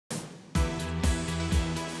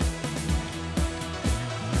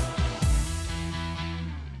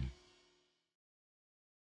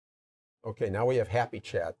Okay, now we have happy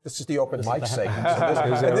chat. This is the open mic segment.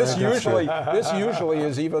 So this usually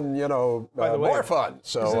is even more fun.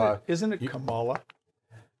 So isn't it Kamala?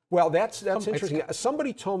 Well, that's interesting.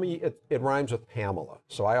 Somebody told me it rhymes with Pamela,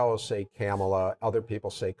 so I always say Kamala. Other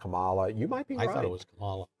people say Kamala. You might be right. I thought it was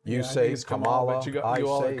Kamala. You say Kamala. But you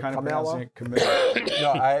all say are kind Kamala. of pronouncing it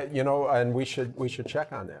Camilla. No, and we should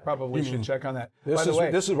check on that. Probably should check on that.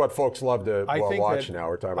 This is what folks love to watch now.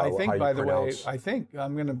 We're talking about how you pronounce. I think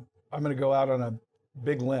I'm gonna go out on a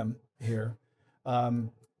big limb here.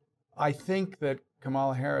 I think that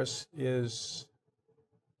Kamala Harris is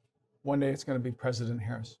one day it's going to be President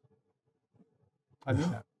Harris. I mean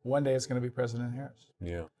that. One day it's going to be President Harris.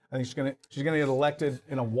 Yeah. I think she's going to get elected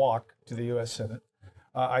in a walk to the U.S. Senate.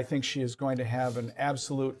 I think she is going to have an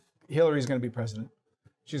absolute. Hillary's going to be president.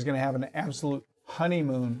 She's going to have an absolute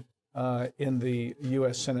honeymoon in the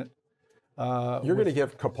U.S. Senate. You're going to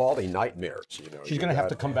give Capaldi nightmares. She's going to have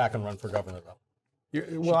to come back and run for governor, though.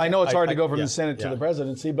 Well, I know it's hard to go from the Senate to the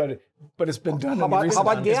presidency, but it's been done in the recent.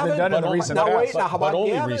 How about Gavin?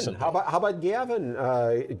 How about Gavin,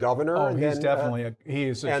 governor? Oh, he's definitely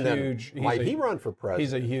he's a huge. Might he run for president?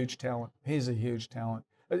 He's a huge talent. He's a huge talent.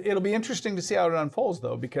 It'll be interesting to see how it unfolds,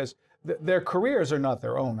 though, because their careers are not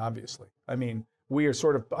their own. Obviously, I mean, I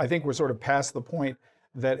think we're sort of past the point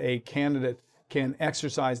that a candidate can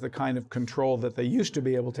exercise the kind of control that they used to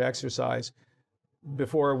be able to exercise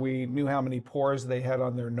before we knew how many pores they had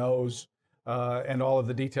on their nose and all of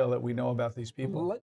the detail that we know about these people.